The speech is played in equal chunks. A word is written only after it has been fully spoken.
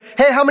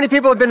Hey, how many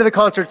people have been to the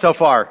concert so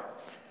far?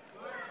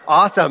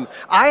 Awesome.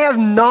 I have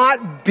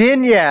not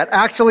been yet.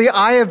 Actually,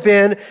 I have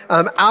been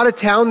out of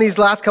town these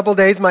last couple of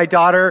days. My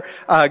daughter,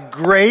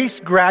 Grace,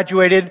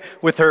 graduated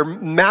with her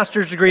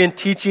master's degree in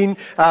teaching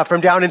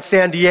from down in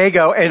San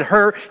Diego. And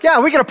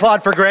we can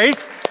applaud for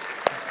Grace.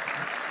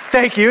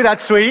 Thank you.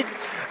 That's sweet.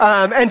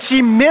 And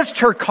she missed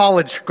her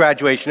college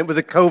graduation. It was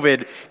a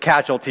COVID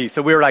casualty.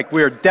 So we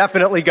were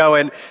definitely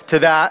going to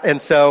that.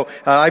 And so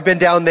I've been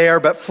down there,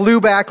 but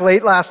flew back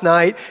late last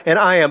night. And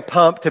I am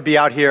pumped to be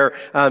out here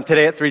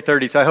today at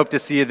 3:30. So I hope to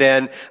see you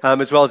then,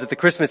 as well as at the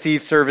Christmas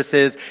Eve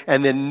services.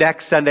 And then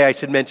next Sunday, I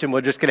should mention, we're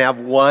just going to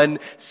have one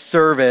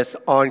service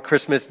on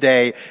Christmas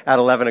Day at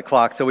 11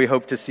 o'clock. So we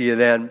hope to see you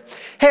then.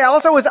 Hey, I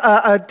also was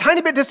a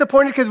tiny bit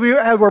disappointed because we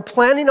were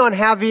planning on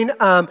having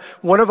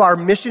one of our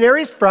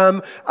missionaries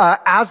from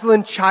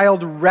Aslan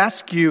Child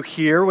Rescue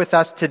here with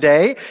us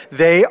today.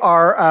 They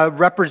are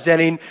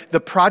representing the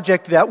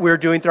project that we're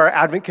doing through our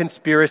Advent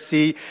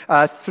Conspiracy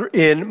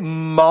in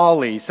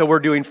Mali. So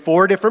we're doing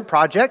 4 different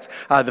projects.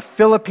 The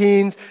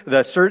Philippines,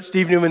 the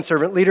Steve Newman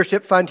Servant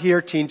Leadership Fund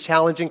here, Teen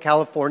Challenge in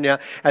California,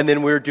 and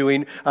then we're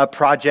doing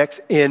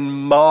projects in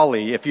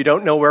Mali. If you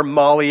don't know where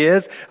Mali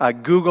is,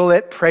 Google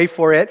it, pray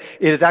for it.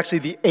 It is actually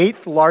the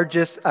 8th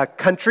largest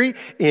country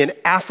in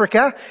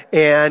Africa,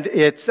 and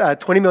it's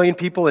 20 million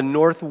people in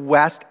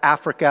northwest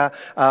Africa,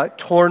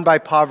 torn by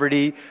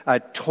poverty,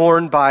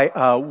 torn by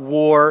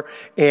war,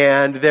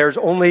 and there's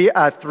only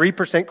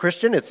 3%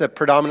 Christian. It's a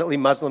predominantly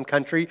Muslim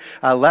country,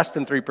 less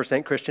than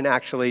 3% Christian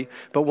actually.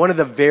 But one of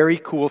the very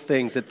cool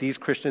things that these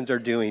Christians are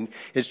doing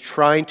is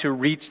trying to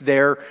reach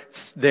their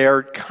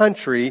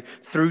country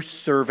through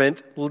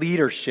servant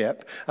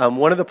leadership.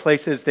 One of the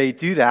places they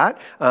do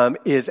that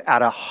is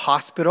at a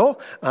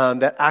hospital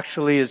that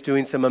actually is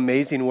doing some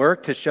amazing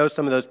work. To show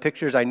some of those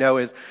pictures, I know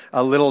is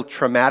a little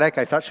traumatic.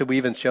 I thought, should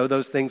we even show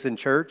those things in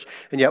church?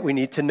 And yet we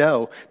need to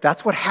know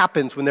that's what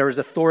happens when there is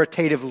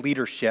authoritative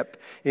leadership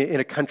in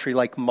a country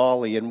like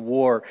Mali, and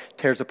war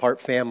tears apart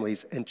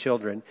families and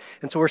children.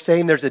 And so we're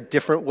saying there's a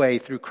different way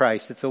through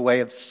Christ. It's a way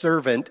of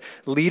servant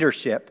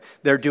leadership.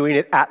 They're doing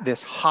it at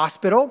this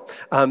hospital.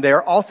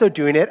 They're also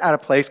doing it at a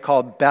place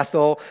called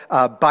Bethel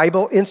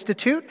Bible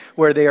Institute,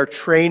 where they are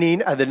training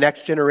the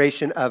next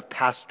generation of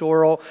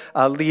pastoral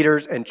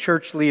leaders and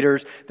church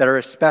leaders that are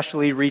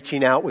especially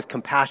reaching out with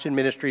compassion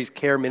ministries,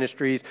 care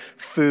ministries,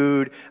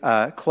 food,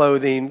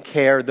 clothing,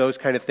 care, those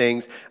kind of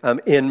things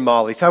in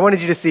Mali. So I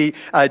wanted you to see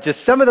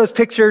just some of those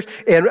pictures.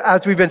 And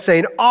as we've been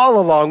saying all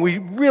along, we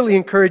really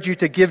encourage you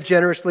to give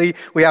generously.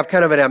 We have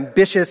kind of an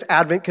ambitious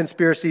Advent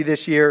Conspiracy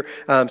this year.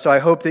 So I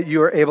hope that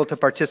you are able to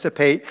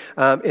participate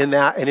in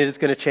that, and it is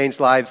going to change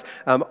lives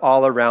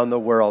all around the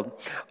world.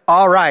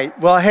 All right.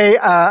 Well, hey,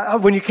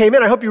 when you came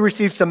in, I hope you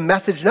received some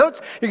message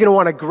notes. You're going to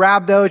want to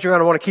grab those. You're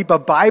going to want to keep a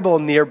Bible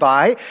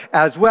nearby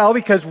as well,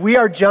 because we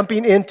are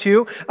jumping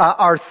into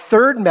our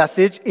third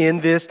message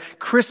in this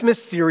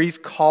Christmas series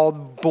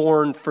called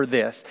Born for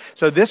This.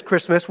 So this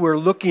Christmas, we're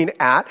looking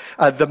at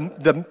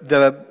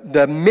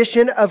the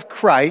mission of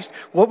Christ.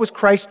 What was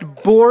Christ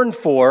born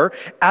for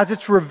as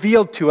it's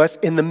revealed to us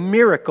in the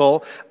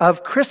miracle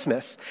of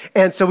Christmas?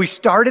 And so we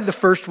started the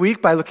first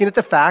week by looking at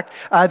the fact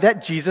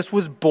that Jesus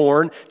was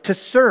born to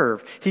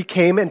serve. He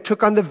came and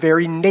took on the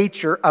very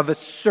nature of a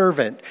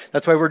servant.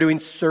 That's why we're doing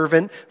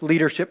servant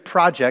leadership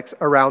projects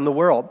around the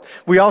world.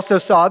 We also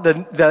saw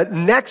the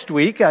next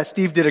week,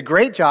 Steve did a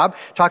great job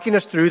talking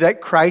us through that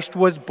Christ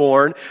was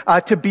born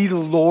to be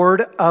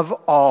Lord of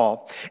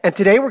all. And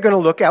today we're going to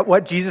look at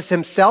what Jesus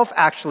himself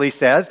actually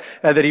says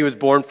that he was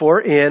born for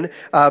in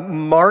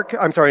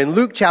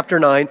Luke chapter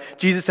 9.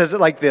 Jesus says it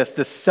like this: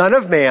 the Son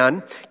of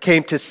Man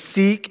came to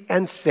seek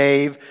and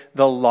save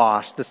the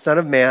lost. The Son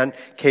of Man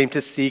came to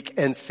seek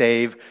and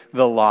save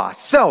the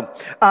lost. So,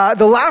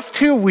 the last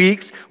 2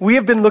 weeks, we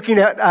have been looking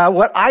at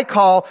what I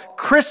call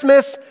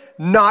Christmas,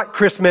 not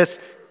Christmas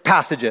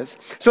passages.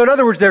 So in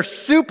other words, they're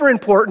super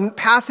important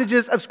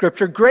passages of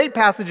Scripture, great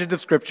passages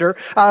of Scripture,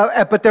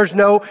 but there's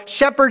no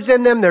shepherds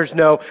in them, there's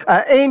no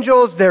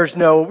angels, there's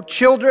no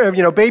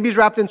children, babies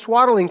wrapped in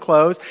swaddling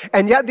clothes,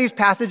 and yet these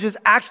passages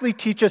actually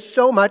teach us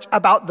so much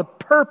about the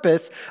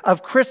purpose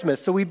of Christmas.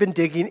 So we've been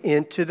digging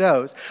into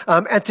those.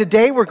 And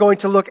today we're going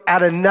to look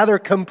at another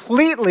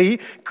completely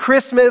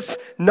Christmas,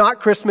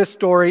 not Christmas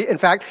story. In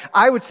fact,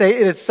 I would say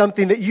it is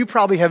something that you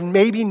probably have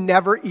maybe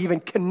never even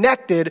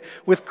connected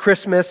with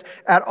Christmas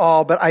at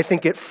all, but I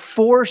think it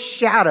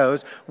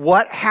foreshadows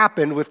what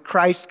happened with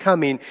Christ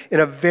coming in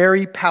a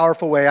very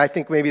powerful way. I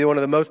think maybe one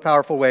of the most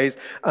powerful ways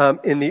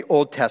in the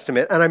Old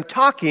Testament. And I'm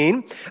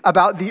talking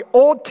about the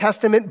Old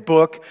Testament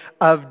book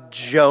of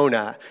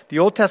Jonah. The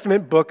Old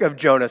Testament book of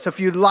Jonah. So if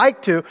you'd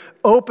like to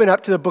open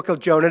up to the book of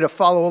Jonah to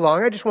follow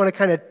along, I just want to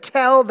kind of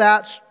tell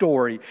that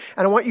story.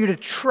 And I want you to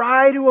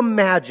try to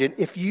imagine,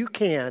 if you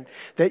can,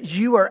 that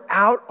you are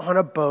out on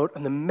a boat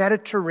on the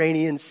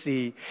Mediterranean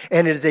Sea,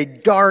 and it is a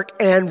dark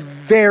and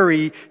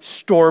very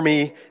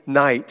stormy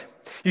night.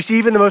 You see,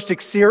 even the most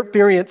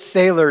experienced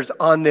sailors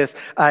on this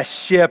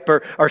ship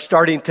are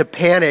starting to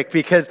panic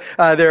because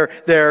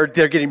they're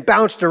getting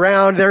bounced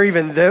around.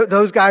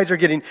 Those guys are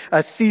getting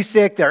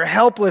seasick. They're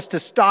helpless to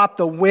stop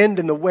the wind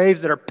and the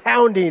waves that are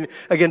pounding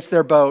against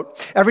their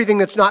boat. Everything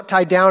that's not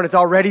tied down has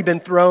already been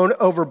thrown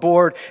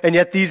overboard, and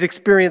yet these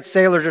experienced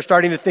sailors are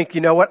starting to think,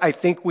 you know what, I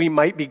think we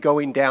might be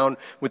going down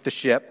with the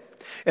ship.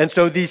 And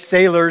so these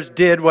sailors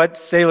did what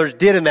sailors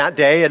did in that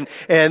day,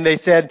 and they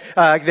said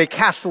they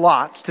cast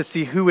lots to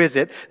see who is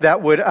it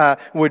that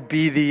would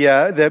be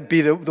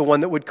the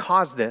one that would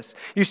cause this.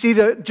 You see,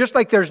 just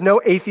like there's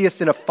no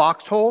atheists in a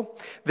foxhole,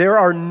 there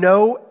are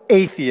no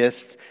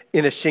atheists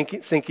in a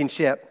sinking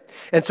ship.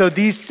 And so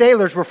these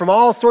sailors were from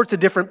all sorts of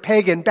different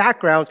pagan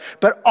backgrounds,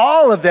 but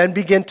all of them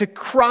begin to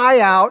cry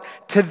out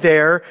to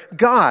their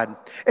God.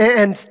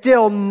 And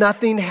still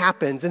nothing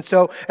happens. And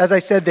so, as I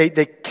said,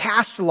 they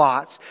cast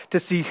lots to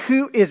see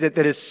who is it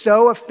that has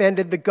so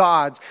offended the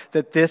gods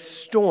that this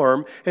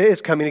storm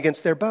is coming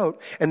against their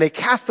boat. And they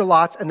cast the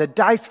lots, and the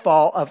dice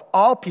fall of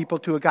all people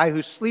to a guy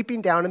who's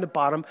sleeping down in the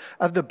bottom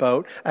of the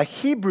boat, a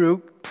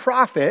Hebrew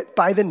prophet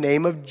by the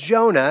name of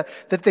Jonah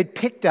that they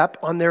picked up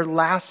on their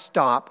last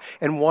stop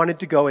and wanted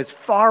to go as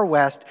far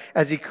west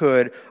as he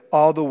could,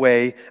 all the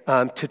way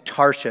to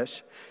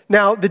Tarshish.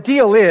 Now, the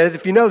deal is,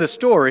 if you know the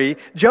story,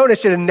 Jonah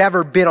should have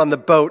never been on the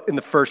boat in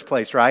the first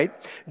place, right?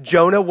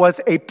 Jonah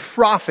was a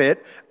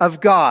prophet of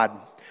God.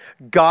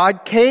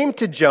 God came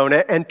to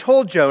Jonah and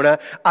told Jonah,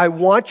 I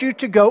want you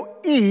to go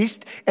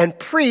east and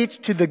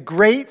preach to the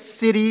great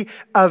city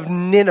of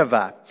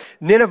Nineveh.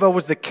 Nineveh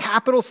was the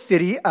capital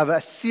city of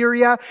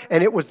Assyria,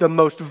 and it was the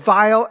most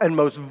vile and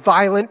most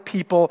violent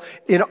people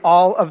in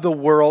all of the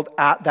world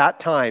at that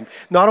time.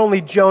 Not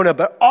only Jonah,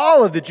 but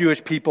all of the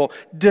Jewish people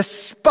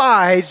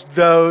despised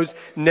those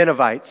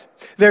Ninevites.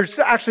 There's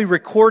actually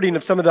recording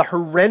of some of the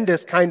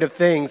horrendous kind of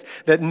things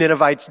that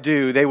Ninevites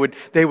do. They would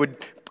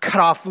cut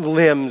off the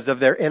limbs of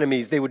their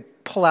enemies. They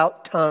would pull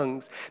out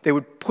tongues. They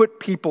would put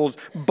people's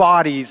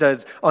bodies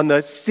on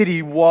the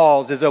city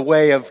walls as a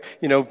way of,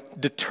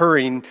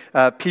 deterring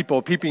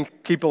people, keeping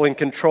people in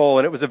control,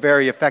 and it was a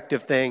very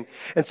effective thing.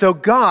 And so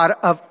God,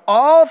 of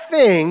all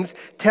things,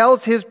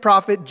 tells his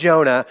prophet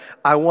Jonah,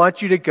 I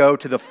want you to go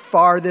to the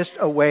farthest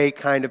away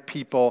kind of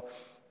people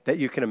that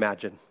you can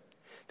imagine.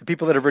 The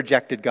people that have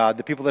rejected God,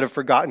 the people that have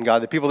forgotten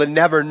God, the people that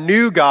never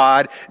knew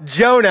God.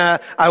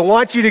 Jonah, I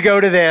want you to go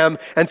to them.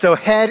 And so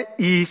head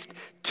east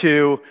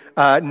to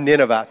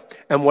Nineveh.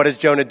 And what does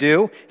Jonah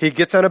do? He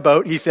gets on a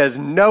boat. He says,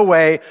 no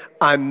way,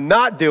 I'm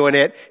not doing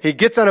it. He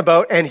gets on a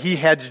boat and he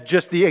heads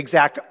just the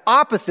exact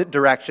opposite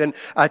direction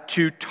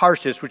to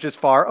Tarshish, which is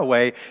far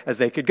away as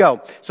they could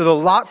go. So the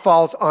lot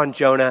falls on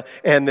Jonah,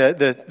 and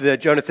the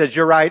Jonah says,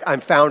 you're right, I'm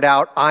found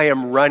out. I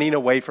am running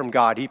away from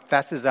God. He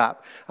fesses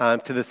up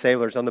to the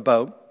sailors on the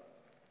boat.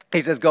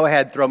 He says, go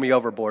ahead, throw me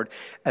overboard.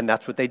 And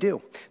that's what they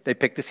do. They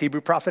pick this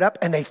Hebrew prophet up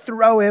and they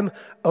throw him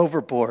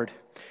overboard.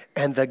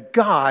 And the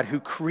God who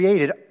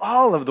created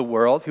all of the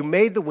world, who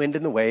made the wind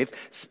and the waves,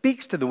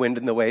 speaks to the wind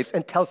and the waves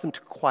and tells them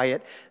to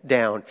quiet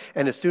down.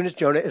 And as soon as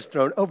Jonah is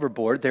thrown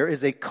overboard, there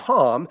is a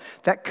calm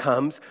that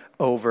comes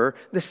over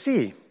the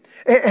sea.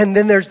 And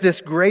then there's this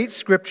great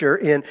scripture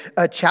in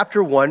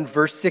chapter 1,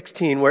 verse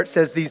 16, where it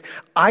says these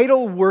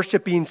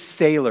idol-worshiping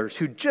sailors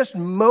who just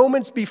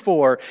moments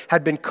before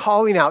had been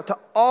calling out to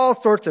all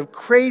sorts of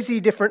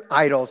crazy different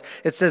idols.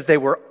 It says they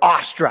were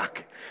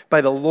awestruck by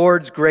the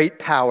Lord's great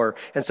power.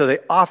 And so they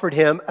offered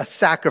him a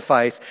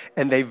sacrifice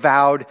and they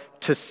vowed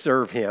to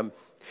serve him.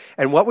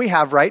 And what we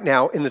have right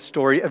now in the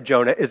story of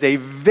Jonah is a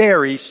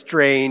very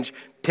strange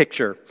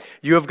picture.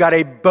 You have got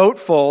a boat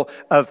full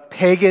of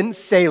pagan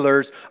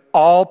sailors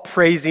all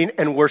praising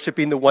and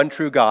worshiping the one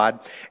true God.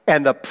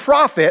 And the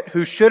prophet,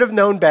 who should have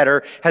known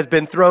better, has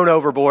been thrown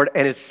overboard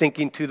and is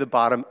sinking to the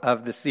bottom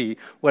of the sea.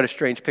 What a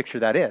strange picture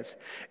that is.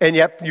 And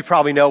yet, you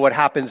probably know what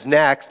happens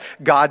next.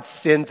 God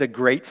sends a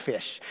great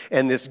fish.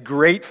 And this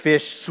great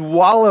fish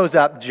swallows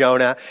up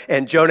Jonah.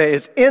 And Jonah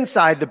is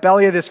inside the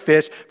belly of this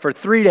fish for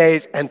 3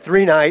 days and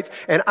 3 nights.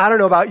 And I don't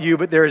know about you,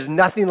 but there is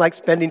nothing like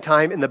spending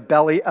time in the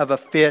belly of a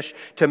fish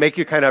to make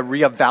you kind of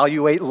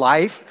reevaluate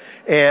life.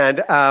 And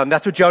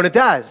that's what Jonah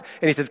does.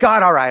 And he says,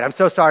 God, all right, I'm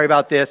so sorry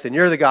about this, and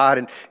you're the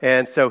God.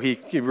 And so he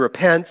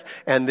repents,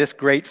 and this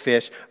great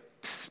fish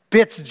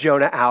spits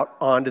Jonah out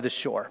onto the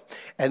shore.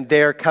 And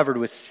there, covered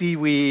with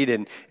seaweed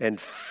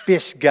and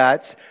fish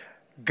guts,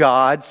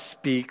 God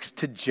speaks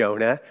to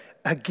Jonah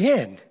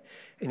again.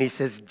 And he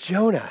says,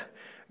 Jonah,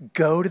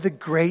 go to the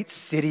great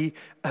city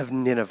of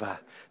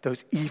Nineveh.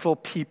 Those evil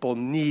people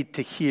need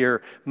to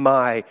hear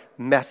my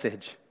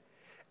message.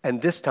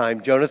 And this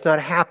time, Jonah's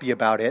not happy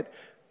about it,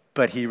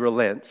 but he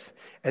relents.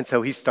 And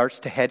so he starts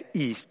to head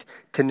east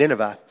to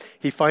Nineveh.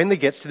 He finally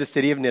gets to the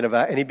city of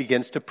Nineveh and he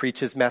begins to preach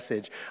his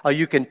message.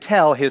 You can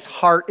tell his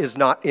heart is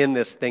not in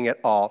this thing at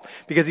all,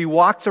 because he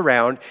walks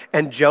around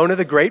and Jonah,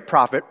 the great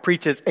prophet,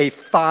 preaches a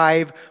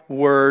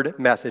 5-word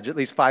message, at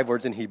least 5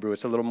 words in Hebrew.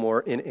 It's a little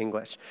more in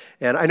English.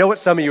 And I know what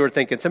some of you are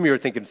thinking. Some of you are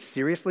thinking,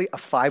 seriously, a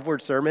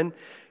 5-word sermon?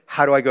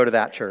 How do I go to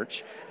that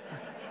church?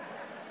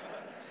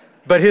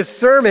 But his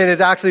sermon is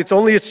actually,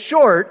 it's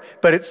short,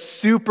 but it's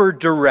super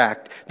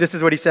direct. This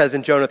is what he says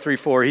in Jonah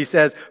 3:4. He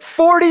says,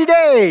 40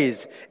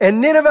 days,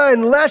 and Nineveh,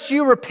 unless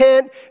you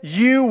repent,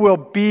 you will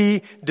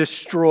be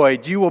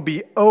destroyed. You will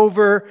be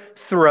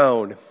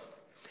overthrown.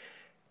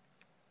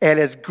 And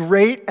as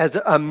great as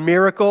a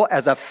miracle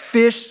as a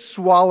fish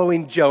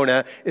swallowing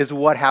Jonah is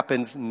what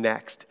happens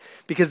next.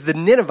 Because the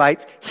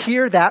Ninevites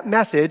hear that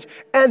message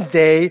and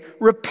they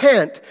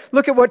repent.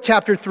 Look at what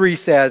chapter 3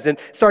 says, and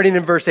starting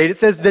in verse 8, it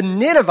says, the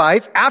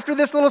Ninevites, after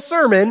this little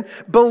sermon,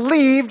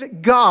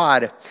 believed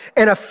God,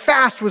 and a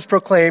fast was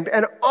proclaimed,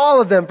 and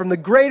all of them, from the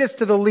greatest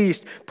to the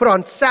least, put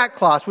on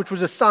sackcloth, which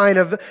was a sign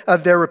of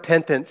their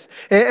repentance.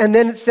 And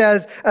then it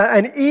says,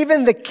 and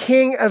even the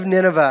king of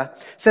Nineveh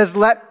says,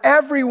 let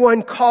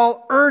everyone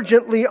call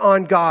urgently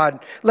on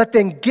God. Let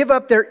them give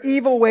up their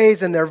evil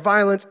ways and their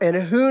violence, and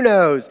who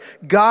knows,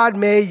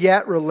 God may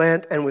yet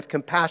relent and with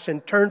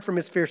compassion turn from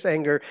his fierce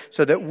anger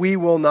so that we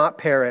will not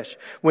perish.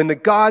 When the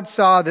gods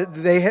saw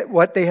that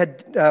what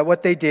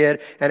they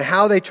did and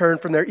how they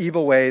turned from their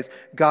evil ways,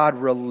 God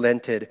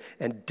relented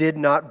and did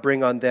not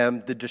bring on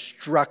them the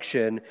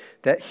destruction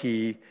that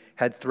he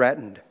had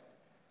threatened.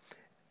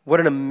 What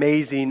an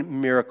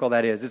amazing miracle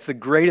that is. It's the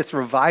greatest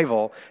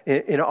revival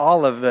in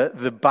all of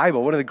the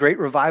Bible, one of the great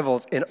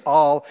revivals in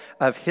all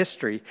of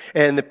history.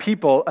 And the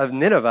people of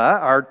Nineveh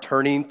are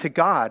turning to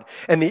God.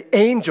 And the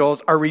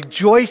angels are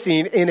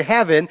rejoicing in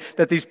heaven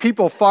that these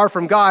people far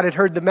from God had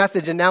heard the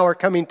message and now are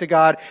coming to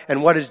God.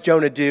 And what does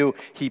Jonah do?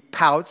 He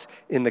pouts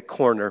in the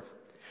corner.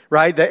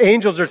 Right? The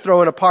angels are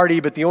throwing a party,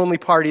 but the only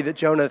party that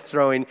Jonah is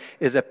throwing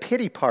is a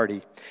pity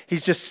party.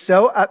 He's just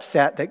so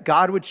upset that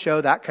God would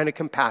show that kind of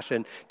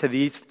compassion to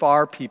these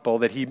far people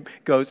that he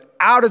goes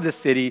out of the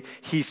city,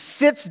 he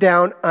sits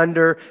down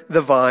under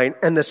the vine,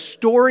 and the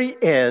story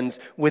ends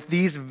with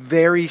these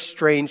very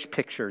strange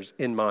pictures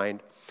in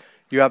mind.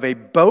 You have a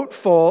boat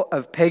full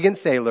of pagan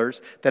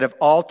sailors that have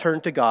all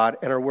turned to God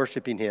and are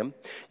worshiping him.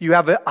 You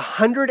have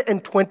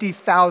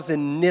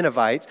 120,000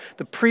 Ninevites,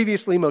 the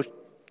previously most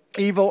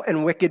evil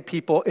and wicked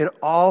people in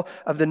all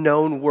of the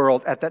known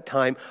world at that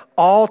time,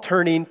 all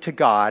turning to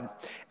God.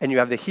 And you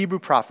have the Hebrew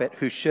prophet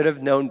who should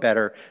have known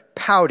better,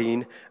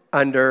 pouting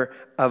under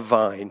a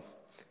vine,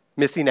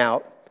 missing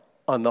out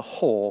on the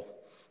whole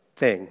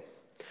thing.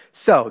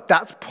 So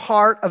that's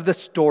part of the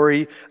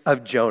story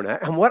of Jonah.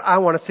 And what I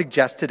want to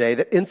suggest today,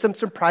 that in some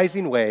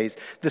surprising ways,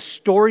 the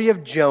story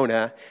of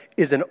Jonah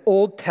is an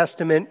Old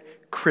Testament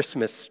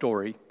Christmas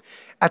story.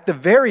 At the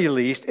very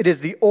least, it is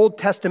the Old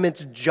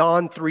Testament's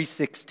John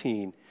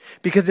 3:16,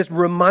 because it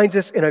reminds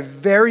us in a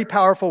very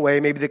powerful way,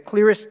 maybe the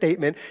clearest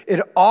statement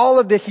in all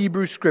of the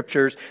Hebrew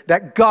scriptures,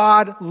 that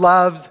God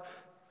loves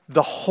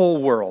the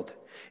whole world,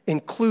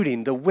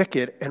 including the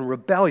wicked and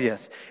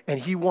rebellious,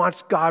 and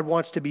God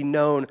wants to be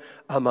known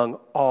among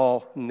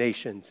all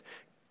nations.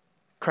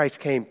 Christ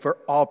came for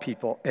all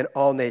people and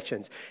all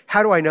nations.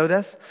 How do I know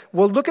this?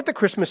 Well, look at the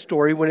Christmas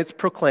story when it's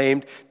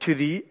proclaimed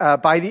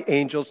by the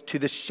angels to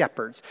the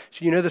shepherds.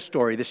 So you know the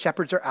story. The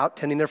shepherds are out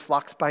tending their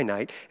flocks by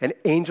night, and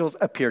angels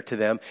appear to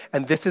them.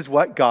 And this is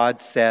what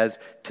God says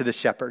to the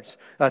shepherds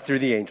through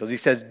the angels. He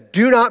says,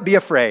 do not be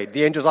afraid.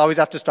 The angels always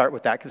have to start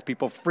with that because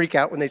people freak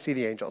out when they see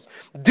the angels.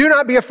 Do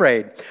not be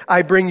afraid.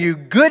 I bring you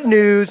good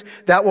news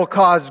that will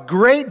cause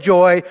great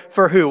joy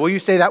for who? Will you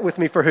say that with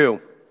me, for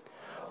who?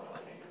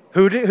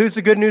 Who's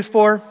the good news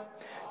for?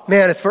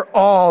 Man, it's for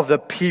all the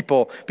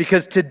people,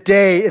 because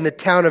today in the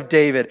town of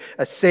David,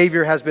 a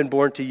Savior has been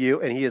born to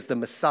you, and he is the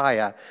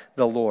Messiah,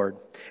 the Lord.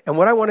 And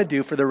what I want to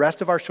do for the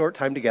rest of our short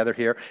time together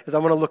here is I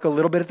want to look a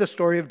little bit at the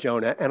story of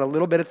Jonah and a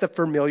little bit at the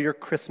familiar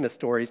Christmas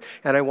stories,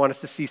 and I want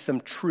us to see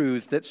some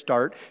truths that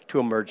start to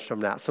emerge from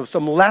that. So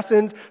some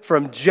lessons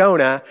from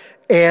Jonah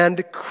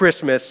and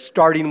Christmas,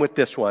 starting with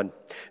this one.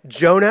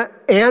 Jonah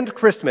and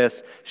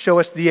Christmas show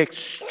us the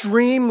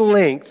extreme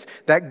lengths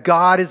that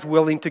God is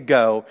willing to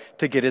go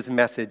to get his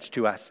message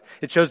to us.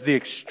 It shows the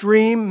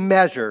extreme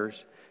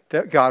measures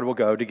that God will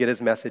go to get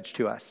his message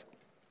to us.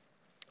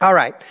 All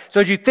right,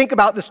 so as you think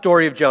about the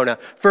story of Jonah,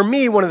 for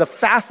me, one of the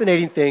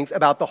fascinating things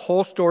about the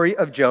whole story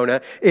of Jonah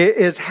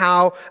is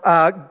how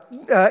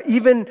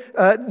even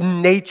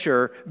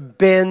nature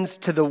bends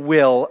to the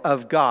will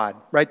of God,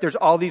 right? There's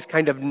all these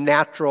kind of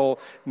natural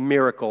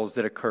miracles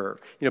that occur.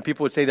 You know,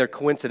 people would say they're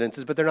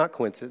coincidences, but they're not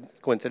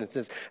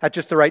coincidences. At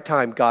just the right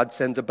time, God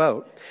sends a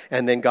boat,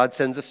 and then God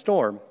sends a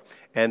storm.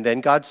 And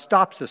then God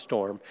stops a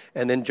storm.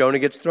 And then Jonah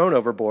gets thrown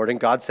overboard, and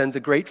God sends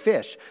a great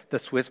fish. The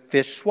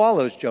fish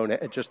swallows Jonah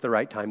at just the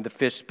right time. The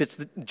fish spits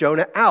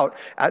Jonah out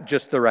at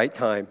just the right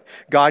time.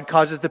 God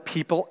causes the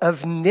people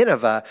of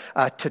Nineveh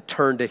to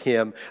turn to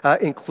him,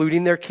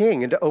 including their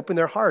king, and to open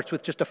their hearts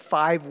with just a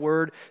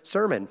 5-word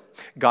sermon.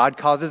 God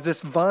causes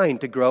this vine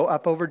to grow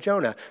up over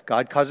Jonah.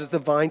 God causes the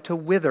vine to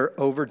wither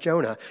over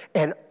Jonah.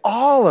 And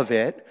all of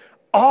that,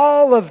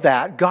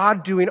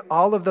 God doing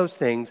all of those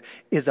things,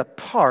 is a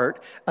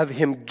part of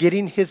him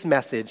getting his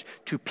message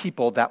to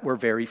people that were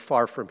very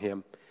far from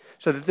him,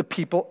 so that the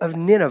people of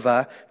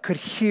Nineveh could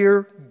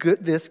hear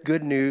this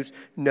good news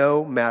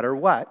no matter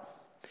what.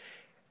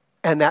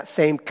 And that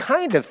same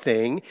kind of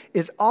thing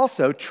is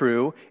also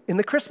true in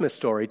the Christmas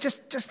story.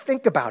 Just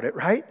think about it,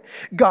 right?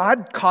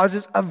 God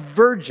causes a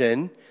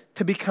virgin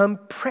to become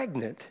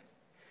pregnant,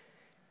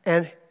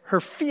 and her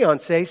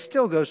fiancé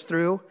still goes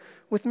through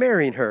with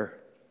marrying her.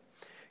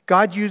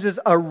 God uses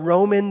a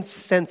Roman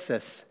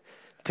census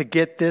to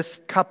get this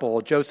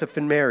couple, Joseph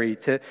and Mary,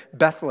 to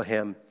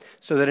Bethlehem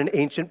so that an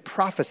ancient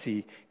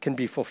prophecy can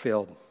be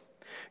fulfilled.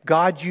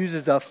 God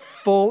uses a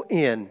full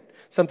inn,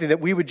 something that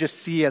we would just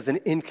see as an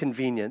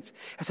inconvenience,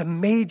 as a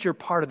major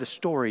part of the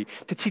story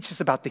to teach us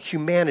about the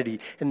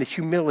humanity and the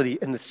humility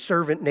and the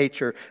servant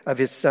nature of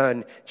his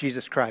son,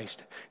 Jesus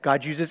Christ.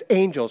 God uses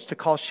angels to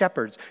call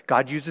shepherds.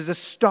 God uses a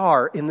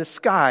star in the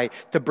sky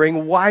to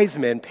bring wise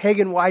men,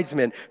 pagan wise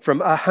men from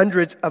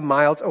hundreds of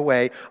miles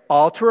away,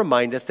 all to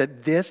remind us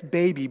that this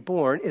baby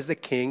born is a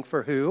king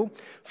for who?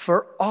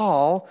 For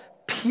all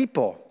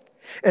people.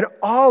 And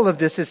all of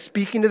this is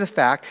speaking to the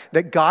fact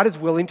that God is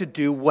willing to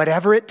do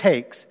whatever it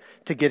takes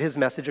to get his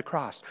message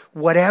across,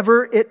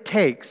 whatever it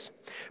takes.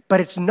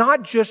 But it's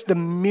not just the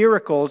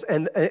miracles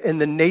and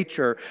the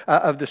nature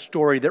of the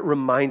story that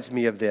reminds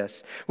me of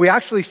this. We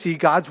actually see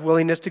God's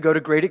willingness to go to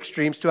great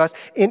extremes to us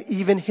in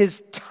even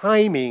his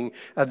timing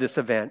of this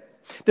event.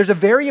 There's a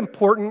very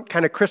important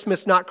kind of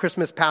Christmas, not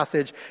Christmas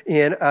passage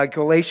in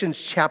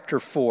Galatians chapter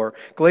 4.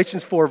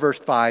 Galatians 4 verse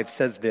 5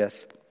 says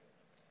this.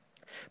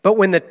 But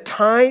when the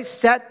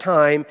set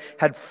time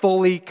had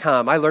fully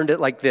come, I learned it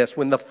like this,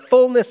 when the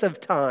fullness of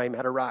time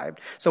had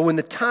arrived. So when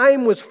the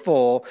time was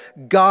full,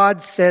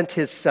 God sent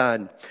his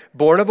son,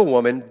 born of a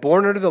woman,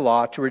 born under the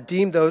law, to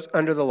redeem those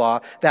under the law,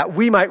 that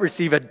we might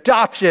receive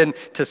adoption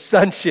to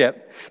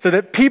sonship. So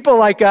that people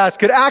like us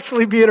could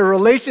actually be in a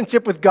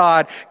relationship with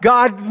God.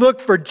 God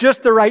looked for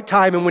just the right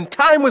time, and when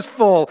time was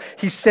full,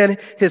 he sent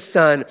his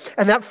son.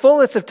 And that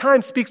fullness of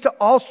time speaks to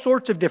all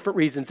sorts of different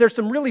reasons. There's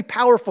some really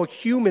powerful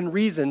human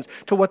reasons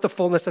to what the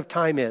fullness of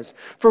time is.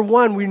 For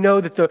one, we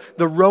know that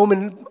the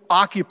Roman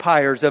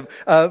occupiers of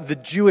the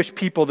Jewish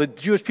people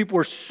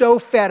were so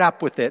fed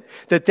up with it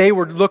that they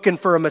were looking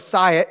for a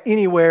Messiah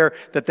anywhere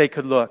that they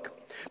could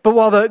look. But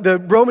while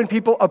the Roman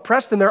people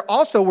oppressed them, there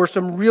also were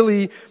some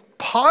really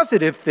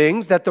positive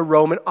things that the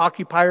Roman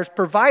occupiers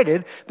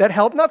provided that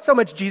helped not so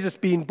much Jesus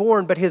being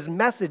born, but his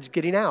message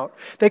getting out.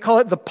 They call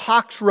it the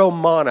Pax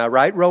Romana,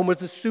 right? Rome was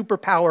the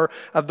superpower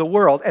of the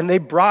world, and they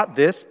brought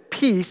this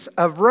piece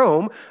of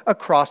Rome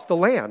across the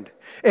land.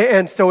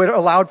 And so it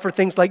allowed for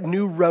things like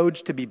new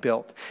roads to be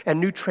built and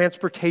new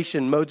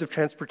modes of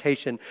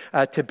transportation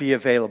to be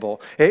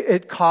available.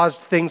 It caused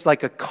things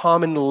like a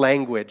common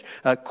language,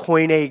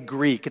 Koine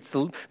Greek. It's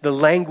the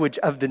language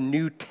of the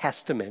New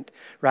Testament,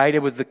 right?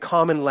 It was the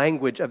common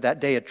language of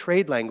that day, a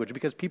trade language,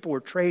 because people were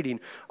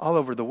trading all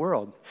over the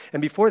world.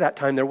 And before that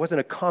time, there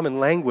wasn't a common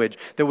language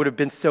that would have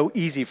been so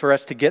easy for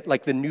us to get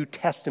like the New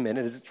Testament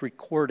as it's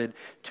recorded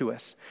to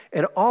us.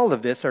 And all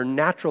of this are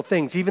natural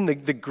things. Even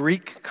the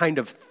Greek kind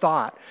of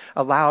thought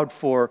allowed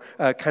for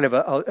kind of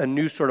a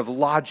new sort of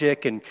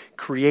logic and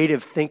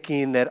creative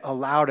thinking that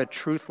allowed a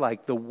truth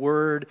like the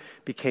Word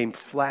became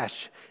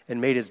flesh and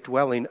made his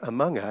dwelling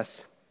among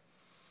us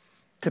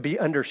to be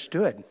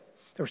understood.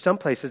 There were some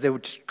places they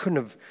just couldn't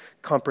have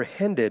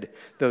comprehended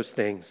those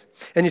things.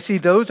 And you see,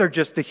 those are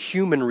just the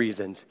human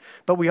reasons.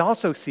 But we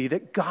also see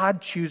that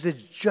God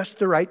chooses just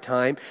the right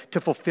time to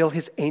fulfill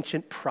his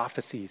ancient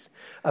prophecies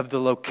of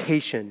the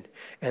location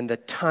and the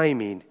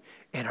timing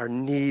and our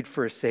need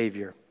for a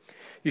Savior.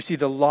 You see,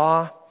 the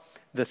law,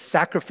 the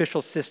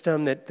sacrificial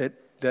system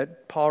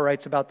that Paul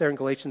writes about there in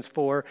Galatians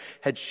 4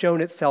 had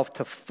shown itself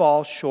to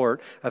fall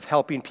short of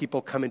helping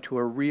people come into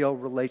a real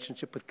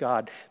relationship with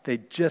God. They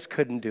just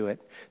couldn't do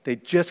it. They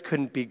just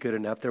couldn't be good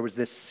enough. There was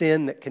this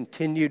sin that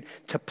continued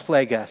to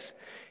plague us,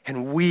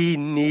 and we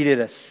needed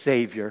a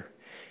Savior.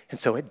 And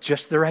so at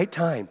just the right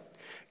time,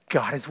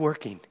 God is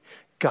working.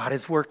 God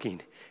is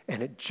working.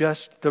 And at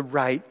just the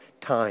right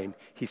time,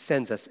 he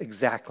sends us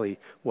exactly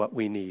what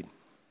we need.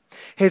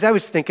 Hey, as I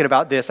was thinking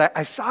about this,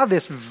 I saw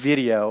this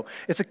video.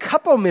 It's a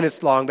couple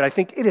minutes long, but I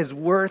think it is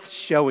worth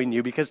showing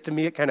you because to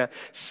me it kind of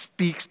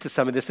speaks to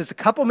some of this. It's a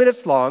couple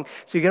minutes long,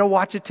 so you got to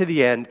watch it to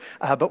the end,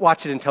 but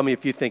watch it and tell me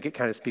if you think it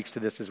kind of speaks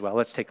to this as well.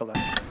 Let's take a look.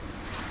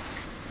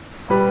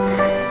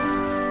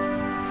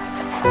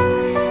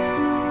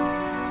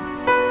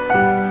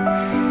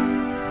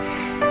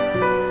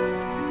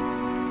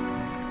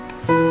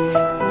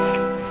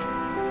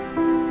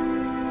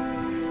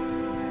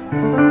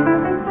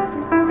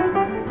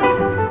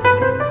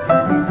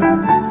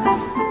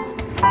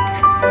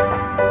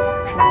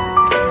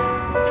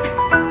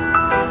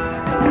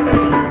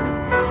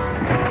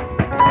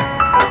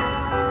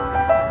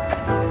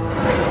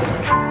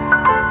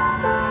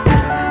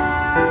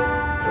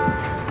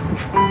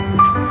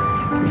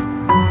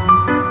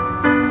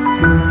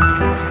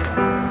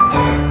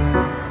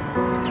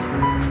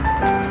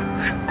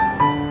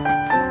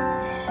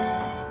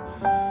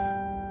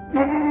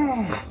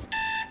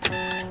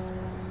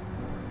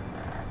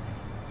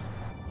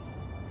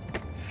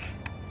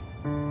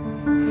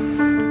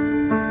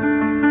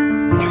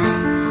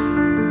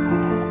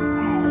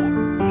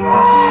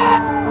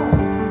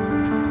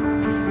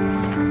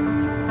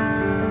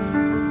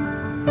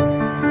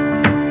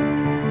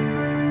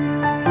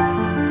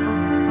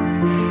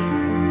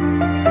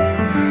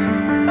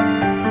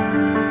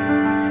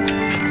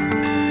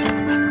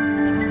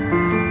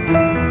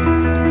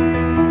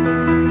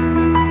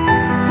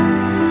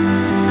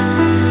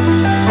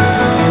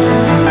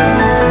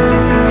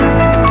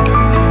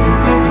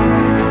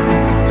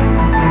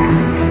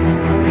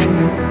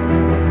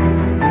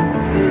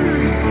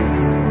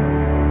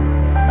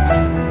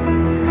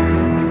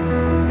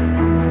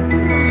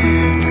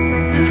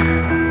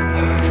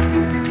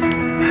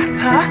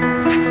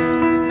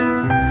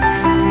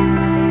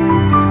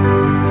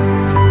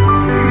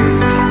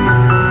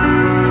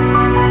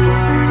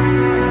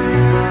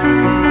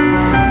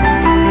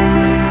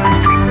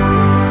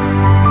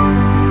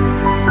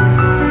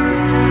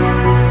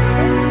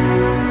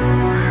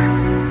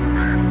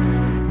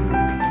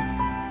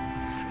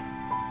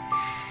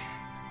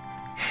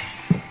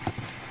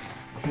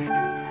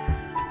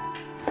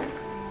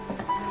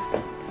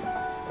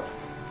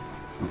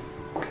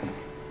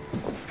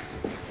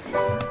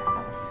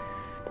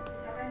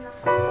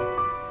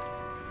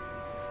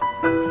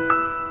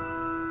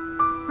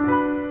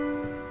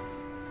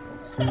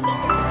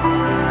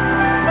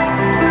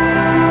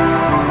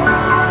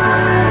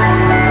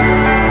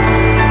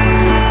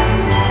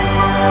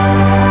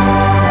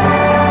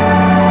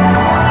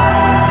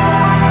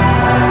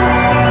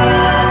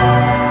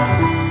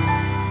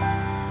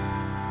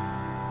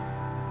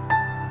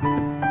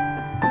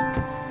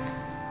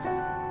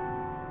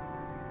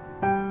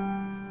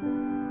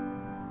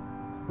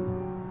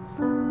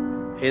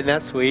 Isn't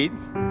that sweet?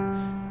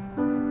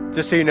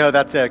 Just so you know,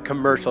 that's a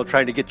commercial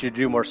trying to get you to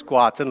do more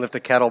squats and lift a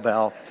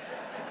kettlebell.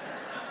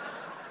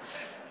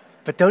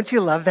 But don't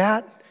you love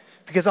that?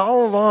 Because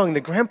all along, the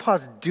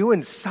grandpa's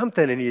doing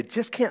something and you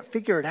just can't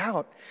figure it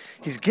out.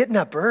 He's getting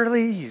up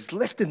early. He's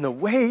lifting the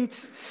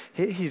weights.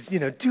 He's,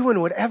 doing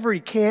whatever he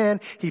can.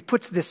 He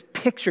puts this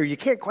picture. You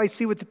can't quite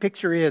see what the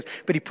picture is,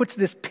 but he puts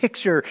this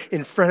picture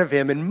in front of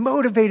him, and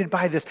motivated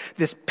by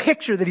this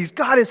picture that he's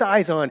got his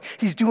eyes on,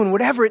 he's doing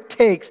whatever it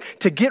takes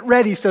to get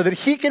ready so that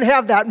he can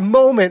have that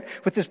moment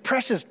with his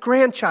precious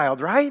grandchild,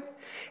 right?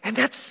 And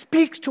that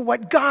speaks to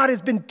what God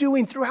has been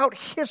doing throughout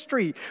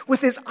history with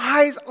his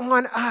eyes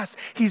on us.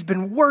 He's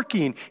been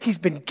working. He's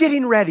been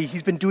getting ready.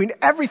 He's been doing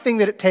everything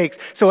that it takes.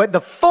 So at the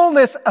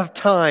fullness of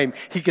time,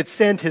 he could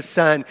send his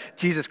son,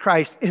 Jesus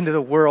Christ, into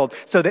the world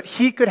so that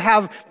he could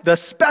have the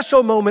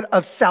special moment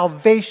of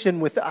salvation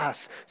with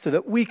us so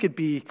that we could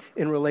be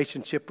in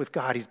relationship with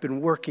God. He's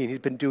been working. He's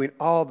been doing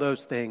all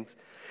those things.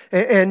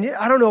 And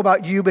I don't know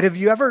about you, but have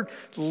you ever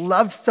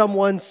loved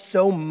someone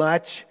so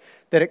much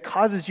that it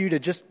causes you to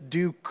just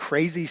do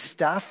crazy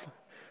stuff,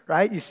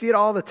 right? You see it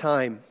all the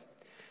time.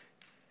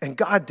 And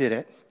God did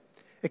it.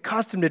 It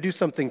caused him to do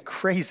something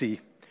crazy,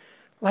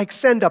 like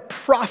send a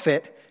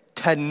prophet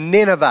to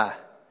Nineveh,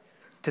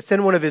 to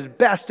send one of his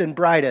best and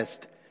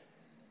brightest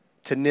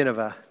to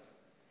Nineveh,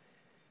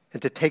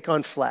 and to take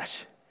on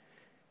flesh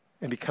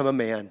and become a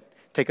man,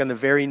 take on the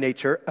very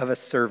nature of a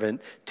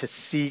servant to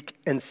seek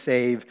and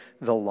save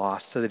the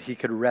lost so that he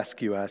could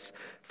rescue us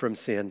from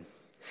sin.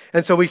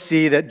 And so we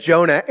see that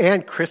Jonah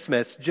and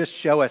Christmas just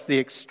show us the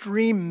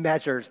extreme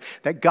measures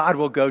that God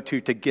will go to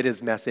get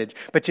his message.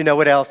 But you know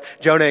what else?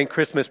 Jonah and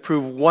Christmas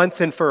prove once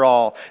and for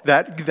all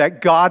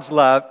that God's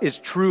love is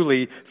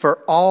truly for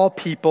all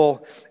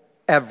people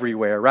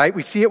everywhere, right?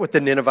 We see it with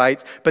the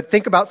Ninevites, but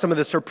think about some of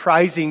the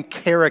surprising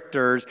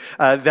characters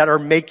that are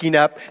making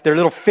up their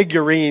little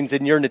figurines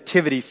in your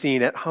nativity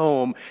scene at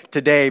home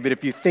today. But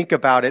if you think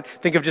about it,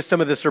 think of just some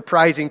of the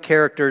surprising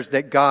characters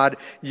that God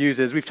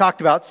uses. We've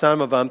talked about some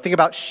of them. Think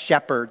about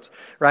shepherds,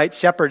 right?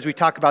 Shepherds, we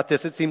talk about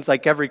this, it seems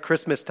like every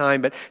Christmas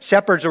time, but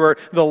shepherds were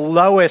the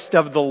lowest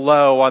of the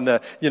low on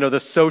the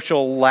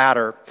social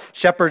ladder.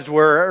 Shepherds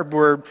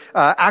were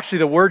actually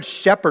the word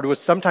shepherd was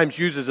sometimes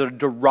used as a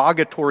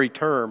derogatory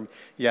term.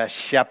 Yeah,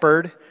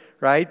 shepherd,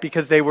 right?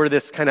 Because they were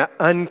this kind of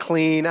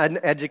unclean,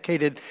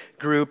 uneducated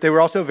group. They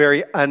were also a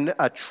very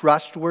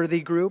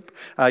untrustworthy group.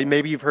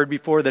 Maybe you've heard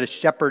before that a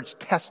shepherd's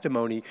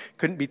testimony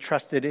couldn't be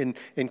trusted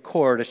in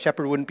court. A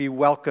shepherd wouldn't be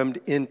welcomed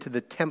into the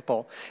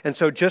temple. And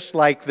so just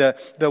like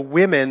the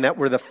women that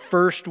were the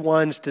first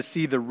ones to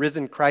see the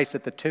risen Christ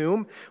at the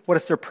tomb, what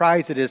a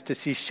surprise it is to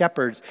see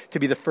shepherds to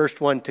be the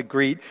first one to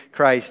greet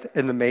Christ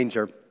in the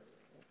manger.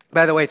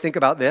 By the way, think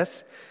about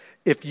this.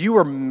 If you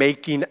were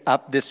making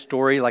up this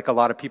story, like a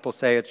lot of people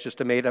say it's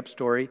just a made-up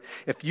story,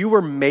 if you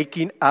were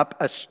making up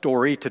a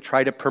story to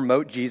try to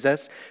promote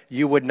Jesus,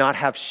 you would not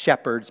have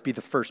shepherds be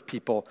the first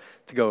people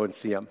to go and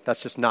see him.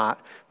 That's just not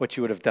what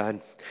you would have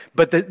done.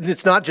 But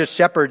it's not just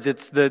shepherds,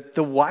 it's the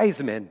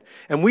wise men.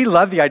 And we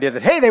love the idea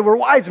that, hey, they were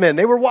wise men.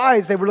 They were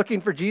wise. They were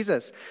looking for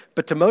Jesus.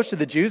 But to most of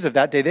the Jews of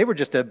that day, they were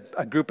just a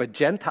group of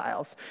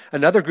Gentiles,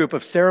 another group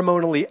of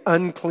ceremonially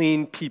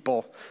unclean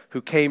people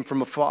who came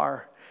from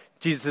afar.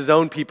 Jesus'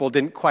 own people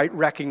didn't quite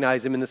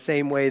recognize him in the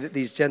same way that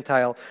these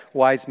Gentile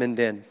wise men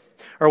did.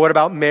 Or what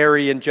about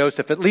Mary and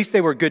Joseph? At least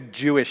they were good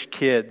Jewish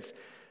kids.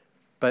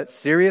 But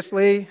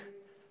seriously,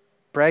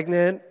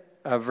 pregnant,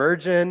 a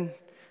virgin,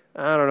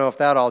 I don't know if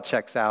that all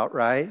checks out,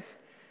 right?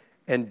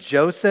 And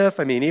Joseph,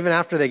 even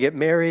after they get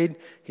married,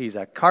 he's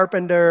a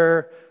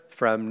carpenter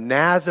from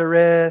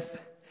Nazareth.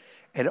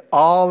 And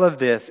all of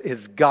this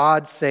is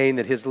God saying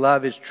that his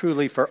love is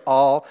truly for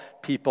all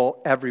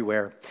people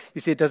everywhere. You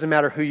see, it doesn't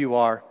matter who you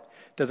are.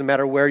 It doesn't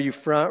matter where you're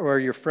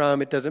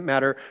from. It doesn't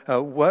matter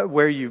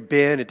where you've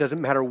been. It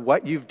doesn't matter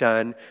what you've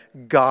done.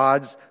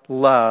 God's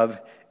love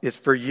is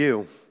for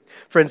you.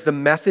 Friends, the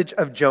message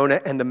of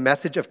Jonah and the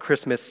message of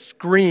Christmas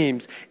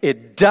screams,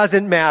 it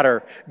doesn't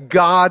matter.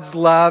 God's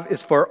love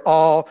is for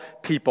all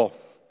people.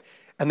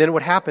 And then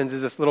what happens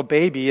is this little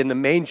baby in the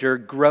manger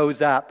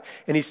grows up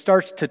and he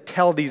starts to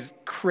tell these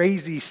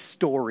crazy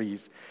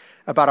stories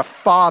about a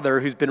father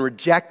who's been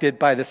rejected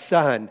by the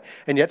son,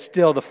 and yet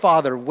still the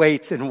father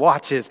waits and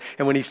watches.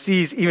 And when he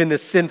sees even the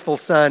sinful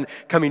son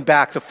coming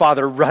back, the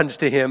father runs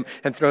to him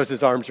and throws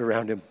his arms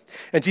around him.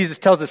 And Jesus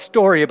tells a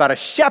story about a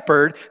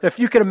shepherd that, if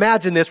you can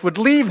imagine this, would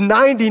leave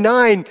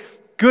 99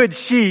 good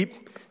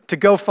sheep to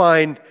go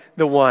find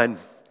the one.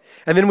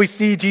 And then we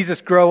see Jesus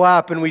grow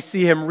up and we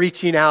see him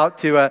reaching out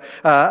to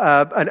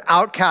an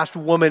outcast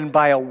woman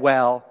by a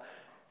well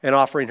and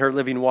offering her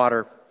living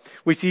water.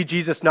 We see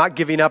Jesus not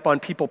giving up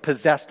on people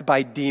possessed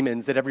by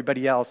demons that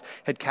everybody else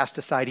had cast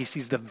aside. He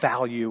sees the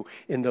value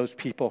in those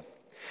people.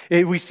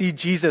 We see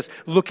Jesus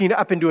looking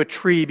up into a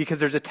tree because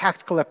there's a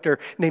tax collector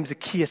named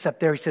Zacchaeus up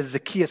there. He says,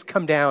 Zacchaeus,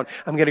 come down.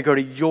 I'm going to go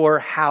to your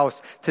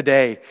house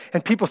today.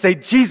 And people say,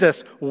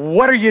 Jesus,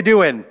 what are you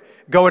doing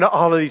going to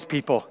all of these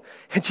people?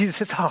 And Jesus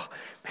says,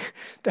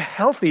 the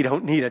healthy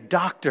don't need a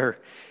doctor.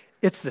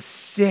 It's the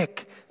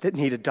sick that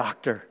need a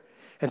doctor.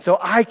 And so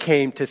I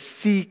came to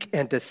seek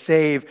and to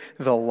save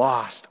the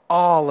lost,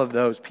 all of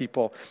those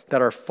people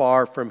that are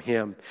far from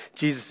him.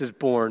 Jesus is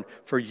born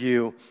for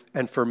you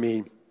and for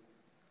me.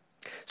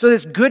 So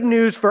this good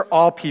news for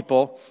all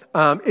people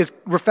is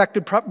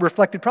reflected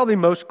probably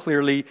most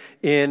clearly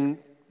in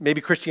maybe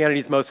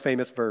Christianity's most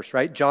famous verse,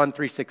 right? John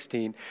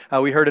 3:16.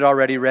 We heard it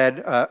already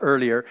read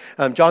earlier.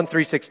 John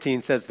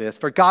 3:16 says this,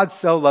 "For God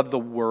so loved the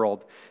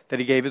world that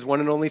he gave his one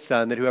and only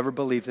Son, that whoever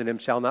believes in him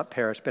shall not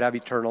perish, but have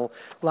eternal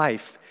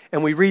life."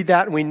 And we read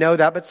that and we know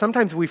that, but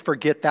sometimes we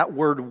forget that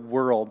word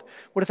world.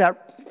 What is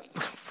that?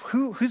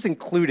 Who's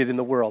included in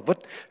the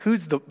world?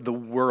 Who's the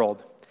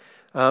world?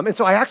 And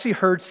so I actually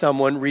heard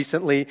someone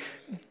recently,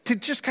 to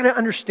just kind of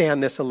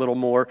understand this a little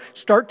more,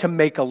 start to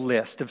make a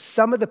list of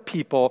some of the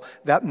people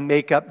that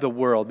make up the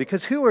world.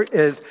 Because who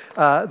is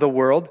the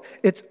world?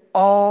 It's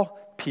all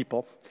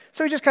people.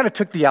 So we just kind of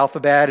took the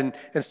alphabet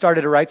and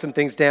started to write some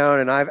things down,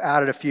 and I've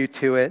added a few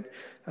to it.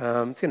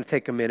 It's going to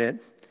take a minute.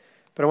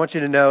 But I want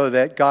you to know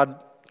that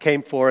God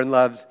came for and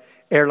loves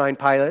airline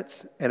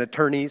pilots and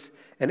attorneys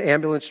and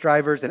ambulance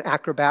drivers and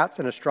acrobats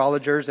and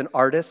astrologers and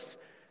artists.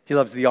 He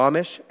loves the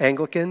Amish,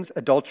 Anglicans,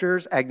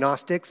 adulterers,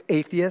 agnostics,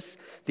 atheists,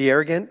 the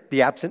arrogant,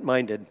 the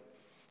absent-minded.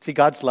 See,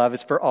 God's love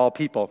is for all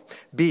people.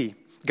 B,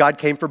 God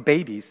came for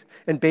babies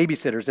and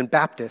babysitters and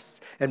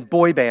Baptists and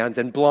boy bands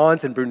and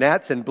blondes and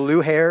brunettes and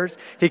blue hairs.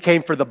 He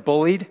came for the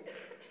bullied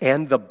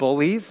and the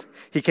bullies.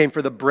 He came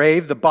for the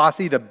brave, the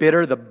bossy, the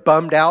bitter, the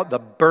bummed out, the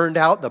burned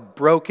out, the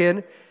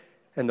broken,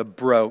 and the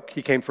broke.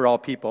 He came for all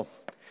people.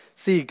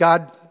 See,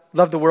 God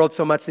loved the world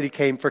so much that he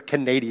came for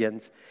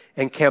Canadians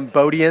and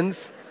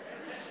Cambodians.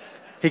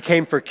 He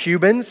came for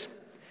Cubans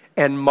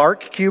and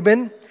Mark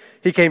Cuban.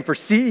 He came for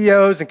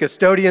CEOs and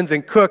custodians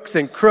and cooks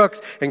and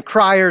crooks and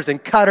criers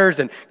and cutters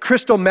and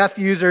crystal meth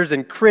users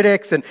and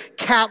critics and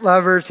cat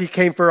lovers. He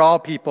came for all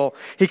people.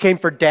 He came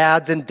for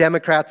dads and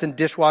Democrats and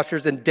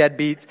dishwashers and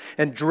deadbeats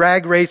and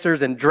drag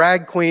racers and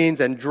drag queens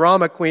and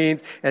drama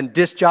queens and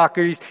disc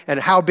jockeys. And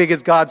how big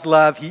is God's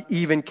love? He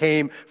even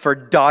came for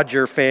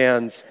Dodger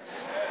fans.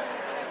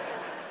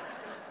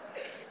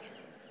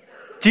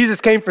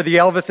 Jesus came for the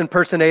Elvis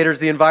impersonators,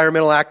 the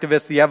environmental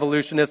activists, the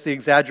evolutionists, the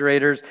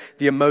exaggerators,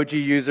 the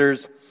emoji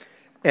users,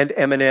 and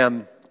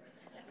Eminem.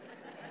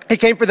 He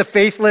came for the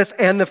faithless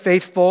and the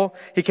faithful.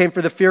 He came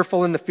for the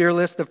fearful and the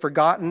fearless, the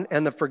forgotten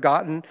and the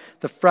forgotten,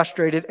 the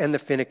frustrated and the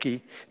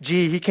finicky.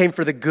 G, he came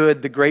for the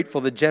good, the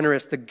grateful, the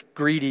generous, the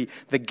greedy,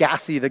 the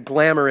gassy, the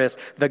glamorous,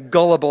 the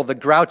gullible, the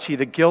grouchy,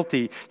 the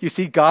guilty. You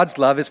see, God's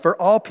love is for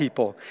all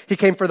people. He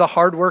came for the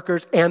hard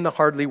workers and the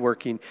hardly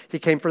working. He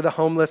came for the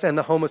homeless and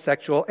the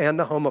homosexual and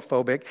the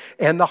homophobic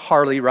and the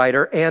Harley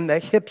rider and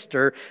the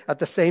hipster at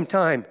the same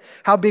time.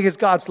 How big is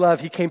God's love?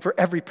 He came for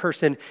every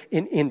person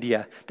in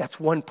India. That's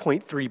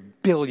 1.3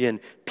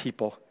 billion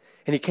people.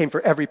 And he came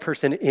for every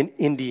person in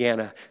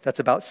Indiana. That's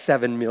about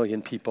 7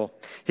 million people.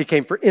 He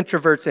came for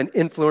introverts and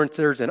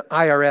influencers and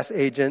IRS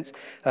agents.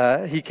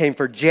 He came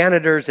for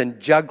janitors and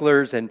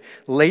jugglers and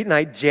late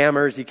night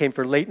jammers. He came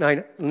for late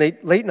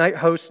night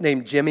hosts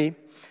named Jimmy,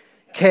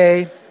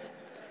 Kay.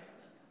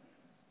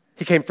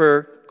 He came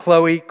for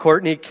Khloe,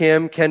 Courtney,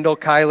 Kim, Kendall,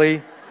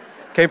 Kylie.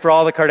 Came for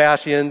all the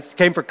Kardashians.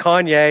 Came for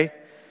Kanye.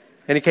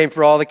 And he came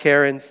for all the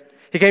Karens.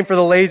 He came for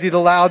the lazy, the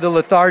loud, the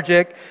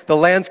lethargic, the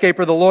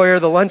landscaper, the lawyer,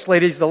 the lunch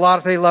ladies, the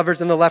latte lovers,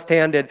 and the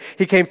left-handed.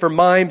 He came for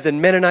mimes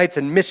and Mennonites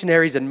and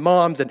missionaries and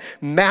moms and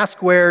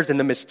mask wearers and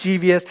the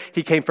mischievous.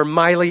 He came for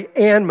Miley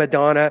and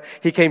Madonna.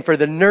 He came for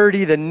the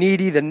nerdy, the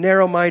needy, the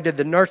narrow-minded,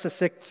 the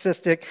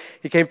narcissistic.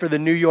 He came for the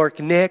New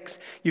York Knicks.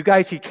 You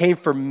guys, he came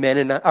for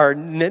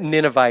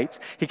Ninevites.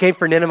 He came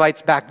for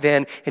Ninevites back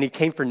then, and he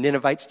came for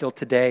Ninevites still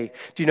today.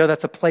 Do you know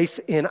that's a place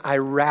in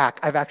Iraq?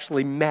 I've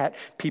actually met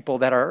people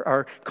that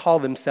call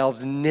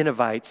themselves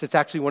Ninevites. It's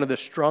actually one of the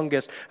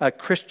strongest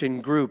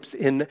Christian groups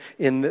in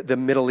the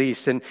Middle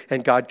East, and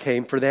God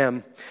came for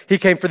them. He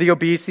came for the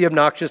obese, the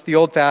obnoxious, the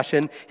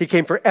old-fashioned. He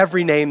came for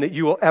every name that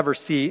you will ever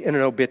see in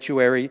an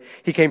obituary.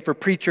 He came for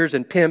preachers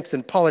and pimps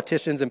and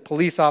politicians and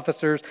police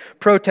officers,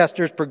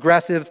 protesters,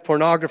 progressives,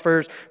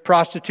 pornographers,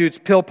 prostitutes,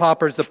 pill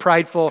poppers, the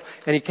prideful,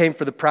 and he came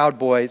for the proud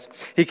boys.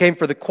 He came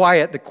for the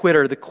quiet, the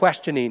quitter, the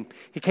questioning.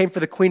 He came for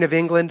the Queen of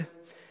England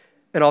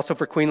and also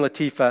for Queen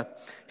Latifah.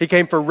 He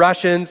came for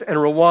Russians and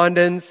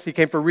Rwandans. He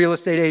came for real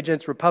estate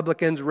agents,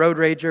 Republicans, road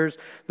ragers,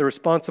 the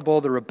responsible,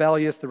 the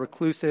rebellious, the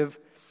reclusive.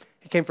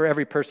 He came for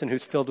every person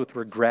who's filled with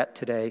regret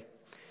today.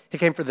 He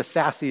came for the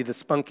sassy, the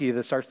spunky,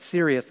 the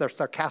serious, the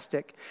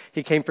sarcastic.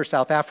 He came for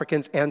South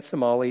Africans and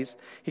Somalis.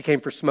 He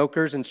came for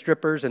smokers and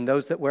strippers and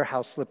those that wear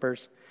house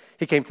slippers.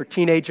 He came for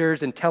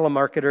teenagers and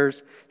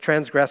telemarketers,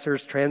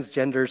 transgressors,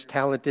 transgenders,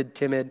 talented,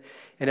 timid,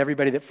 and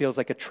everybody that feels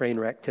like a train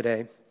wreck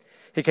today.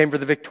 He came for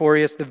the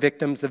victorious, the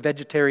victims, the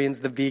vegetarians,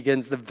 the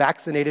vegans, the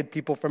vaccinated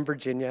people from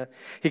Virginia.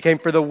 He came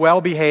for the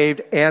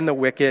well-behaved and the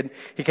wicked.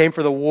 He came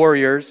for the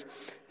warriors.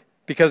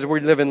 Because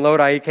we live in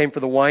Lodi, he came for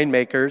the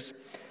winemakers.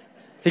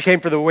 He came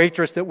for the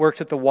waitress that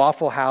works at the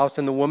Waffle House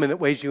and the woman that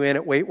weighs you in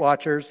at Weight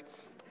Watchers.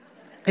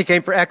 He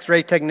came for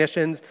X-ray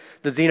technicians,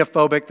 the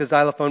xenophobic, the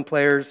xylophone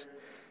players,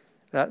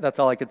 That's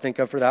all I could think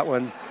of for that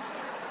one.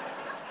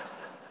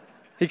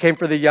 He came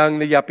for the young,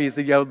 the yuppies,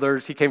 the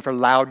yodelers. He came for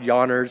loud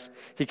yawners.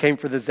 He came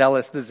for the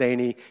zealous, the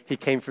zany. He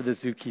came for the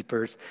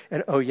zookeepers.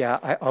 And oh yeah,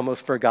 I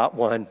almost forgot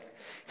one.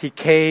 He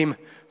came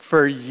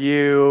for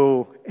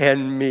you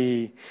and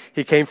me.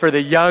 He came for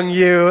the young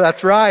you.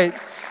 That's right.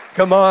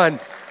 Come on.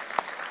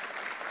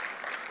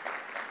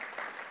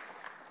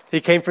 He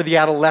came for the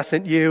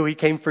adolescent you. He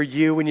came for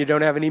you when you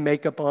don't have any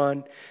makeup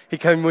on. He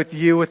came with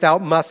you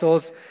without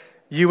muscles.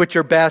 You at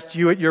your best,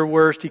 you at your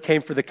worst. He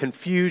came for the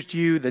confused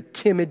you, the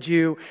timid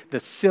you, the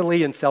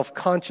silly and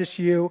self-conscious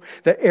you,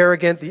 the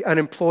arrogant, the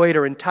unemployed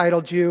or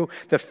entitled you,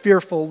 the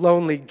fearful,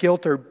 lonely,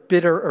 guilt or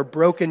bitter or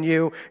broken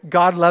you.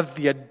 God loves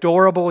the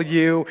adorable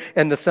you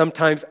and the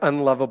sometimes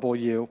unlovable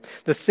you.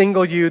 The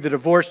single you, the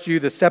divorced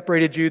you, the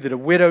separated you, the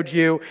widowed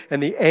you,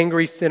 and the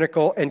angry,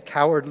 cynical, and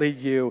cowardly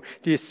you.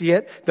 Do you see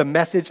it? The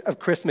message of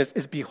Christmas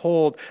is,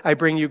 behold, I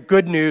bring you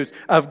good news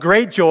of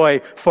great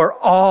joy for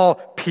all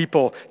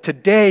people.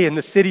 Today in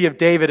the city of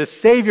David, a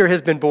Savior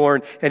has been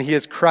born, and he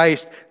is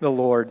Christ the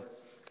Lord.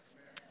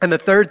 And the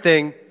third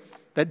thing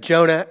that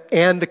Jonah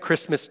and the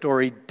Christmas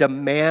story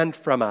demand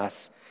from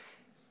us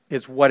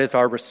is, what is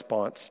our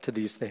response to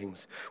these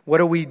things? What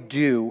do we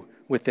do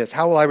with this?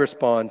 How will I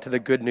respond to the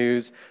good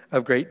news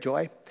of great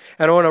joy?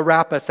 And I want to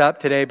wrap us up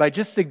today by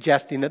just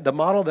suggesting that the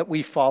model that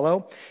we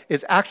follow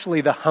is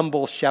actually the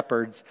humble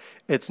shepherds.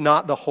 It's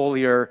not the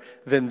holier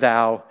than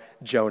thou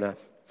Jonah.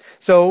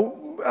 So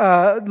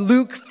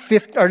Luke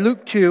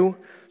 2,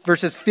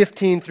 verses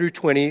 15 through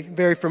 20,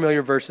 very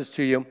familiar verses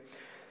to you.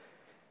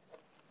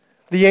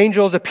 The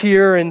angels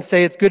appear and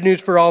say it's good news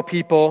for all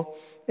people.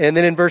 And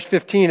then in verse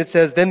 15 it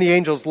says, then the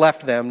angels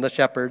left them, the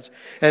shepherds.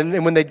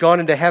 And when they'd gone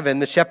into heaven,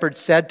 the shepherds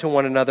said to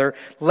one another,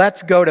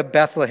 let's go to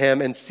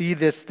Bethlehem and see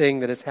this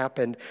thing that has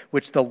happened,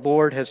 which the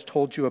Lord has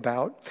told you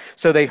about.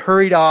 So they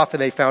hurried off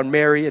and they found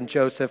Mary and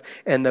Joseph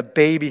and the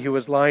baby who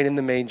was lying in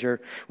the manger.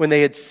 When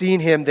they had seen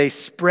him, they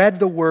spread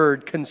the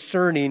word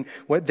concerning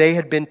what they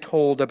had been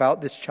told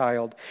about this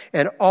child.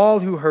 And all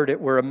who heard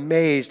it were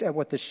amazed at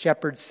what the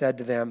shepherds said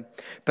to them.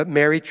 But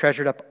Mary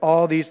treasured up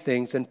all these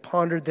things and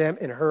pondered them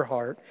in her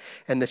heart.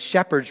 And the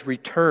shepherds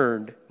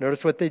returned,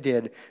 notice what they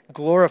did,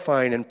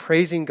 glorifying and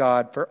praising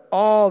God for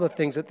all the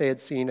things that they had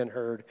seen and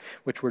heard,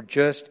 which were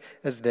just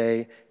as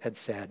they had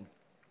said.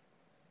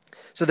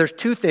 So there's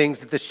two things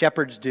that the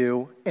shepherds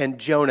do, and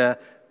Jonah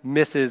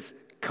misses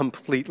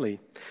completely.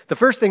 The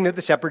first thing that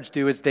the shepherds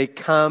do is they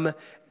come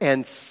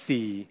and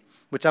see,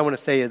 which I want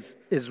to say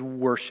is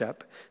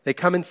worship. They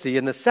come and see.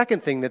 And the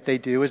second thing that they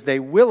do is they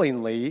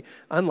willingly,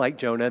 unlike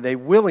Jonah, they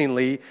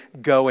willingly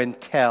go and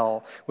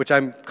tell, which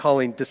I'm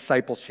calling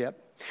discipleship.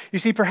 You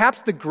see,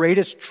 perhaps the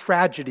greatest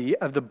tragedy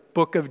of the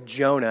book of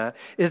Jonah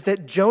is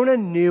that Jonah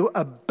knew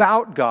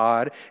about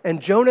God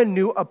and Jonah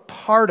knew a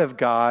part of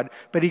God,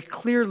 but he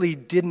clearly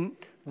didn't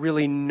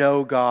really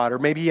know God, or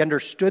maybe he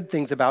understood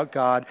things about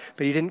God,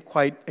 but he didn't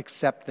quite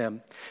accept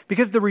them.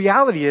 Because the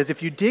reality is,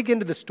 if you dig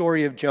into the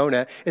story of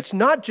Jonah, it's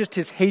not just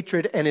his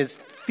hatred and his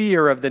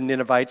fear of the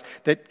Ninevites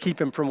that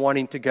keep him from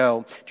wanting to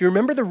go. Do you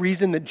remember the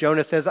reason that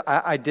Jonah says,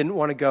 I didn't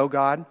want to go,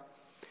 God?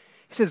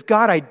 He says,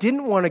 God, I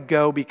didn't want to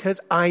go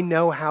because I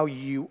know how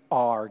you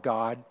are,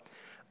 God.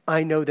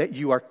 I know that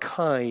you are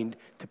kind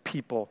to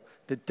people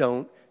that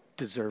don't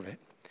deserve it.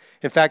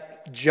 In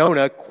fact,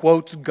 Jonah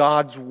quotes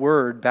God's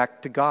word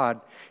back to God.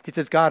 He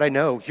says, God, I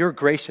know you're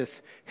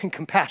gracious and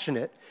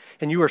compassionate,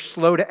 and you are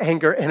slow to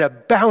anger and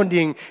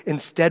abounding in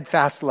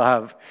steadfast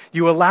love.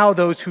 You allow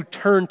those who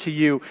turn to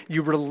you.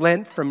 You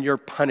relent from your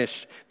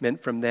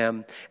punishment from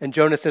them. And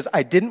Jonah says,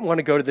 I didn't want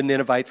to go to the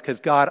Ninevites because,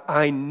 God,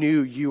 I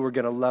knew you were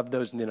going to love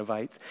those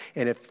Ninevites.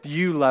 And if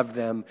you loved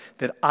them,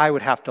 that I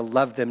would have to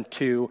love them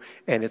too.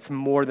 And it's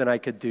more than I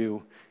could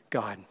do,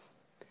 God.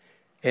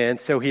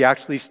 And so he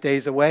actually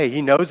stays away.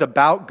 He knows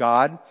about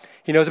God.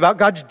 He knows about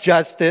God's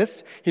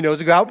justice. He knows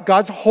about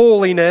God's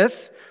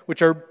holiness,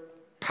 which are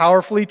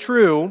powerfully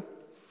true.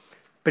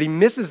 But he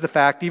misses the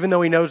fact, even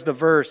though he knows the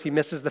verse, he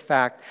misses the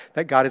fact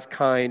that God is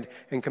kind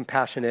and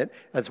compassionate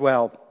as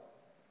well.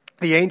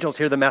 The angels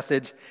hear the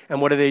message,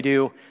 and what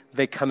do?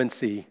 They come and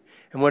see.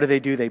 And what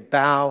do? They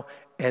bow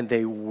and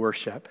they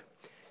worship.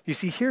 You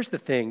see, here's the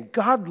thing.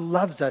 God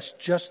loves us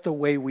just the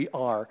way we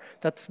are.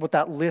 That's what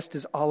that list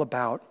is all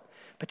about.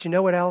 But you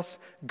know what else?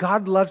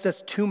 God loves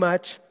us too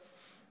much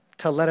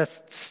to let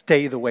us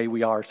stay the way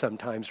we are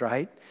sometimes,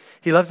 right?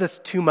 He loves us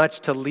too much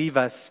to leave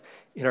us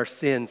in our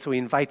sin, so he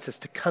invites us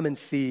to come and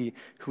see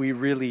who he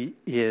really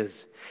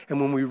is.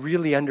 And when we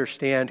really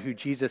understand who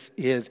Jesus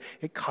is,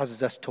 it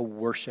causes us to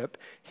worship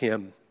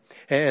him.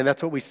 And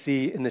that's what we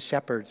see in the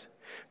shepherds.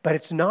 But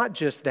it's not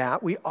just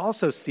that. We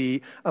also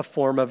see a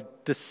form of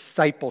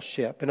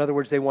discipleship. In other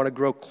words, they want to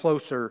grow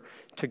closer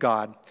to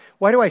God.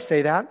 Why do I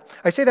say that?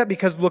 I say that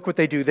because look what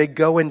they do. They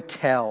go and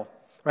tell,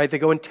 right? They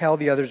go and tell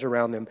the others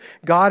around them.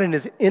 God in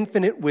his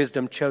infinite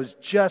wisdom chose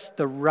just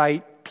the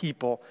right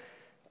people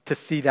to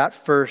see that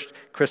first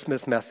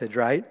Christmas message,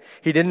 right?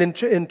 He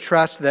didn't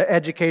entrust the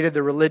educated,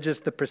 the religious,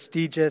 the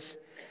prestigious.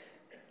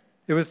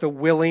 It was the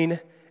willing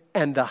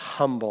and the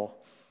humble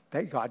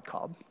that God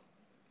called.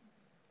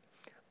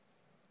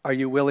 Are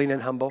you willing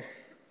and humble?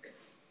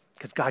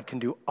 Because God can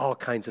do all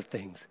kinds of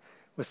things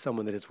with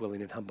someone that is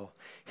willing and humble.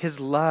 His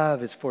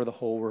love is for the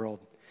whole world.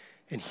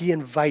 And he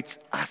invites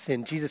us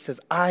in. Jesus says,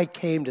 I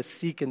came to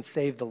seek and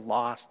save the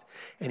lost.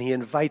 And he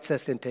invites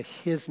us into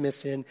his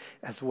mission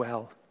as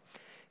well.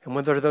 And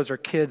whether those are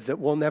kids that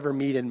we'll never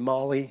meet in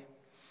Mali,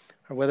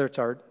 or whether it's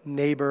our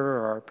neighbor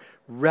or our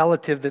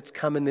relative that's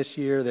coming this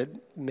year that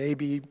may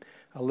be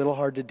a little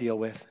hard to deal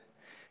with,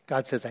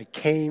 God says, I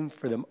came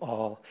for them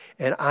all,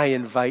 and I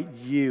invite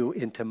you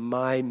into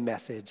my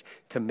message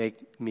to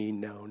make me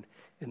known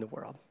in the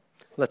world.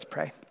 Let's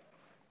pray.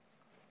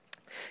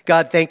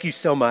 God, thank you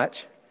so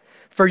much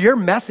for your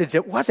message.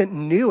 It wasn't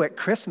new at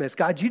Christmas.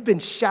 God, you'd been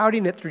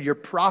shouting it through your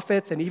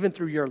prophets and even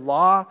through your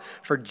law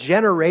for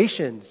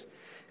generations.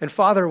 And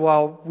Father,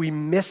 while we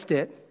missed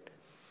it,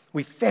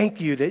 we thank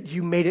you that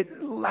you made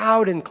it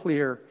loud and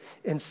clear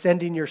in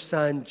sending your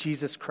Son,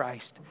 Jesus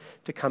Christ,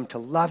 to come to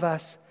love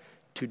us,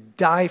 to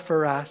die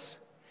for us,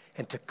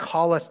 and to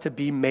call us to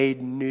be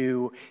made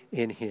new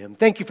in him.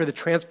 Thank you for the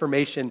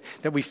transformation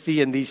that we see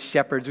in these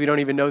shepherds. We don't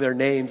even know their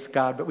names,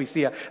 God, but we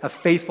see a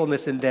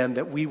faithfulness in them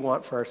that we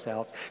want for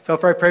ourselves. So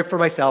if I pray for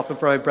myself and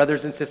for my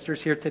brothers and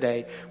sisters here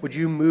today, would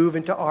you move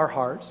into our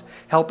hearts?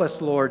 Help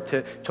us, Lord,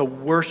 to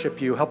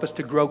worship you. Help us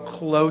to grow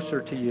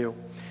closer to you.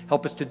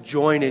 Help us to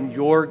join in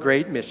your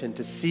great mission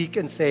to seek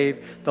and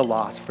save the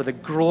lost for the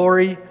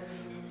glory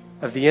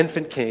of the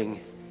infant King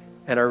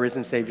and our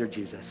risen Savior,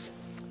 Jesus.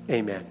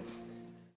 Amen.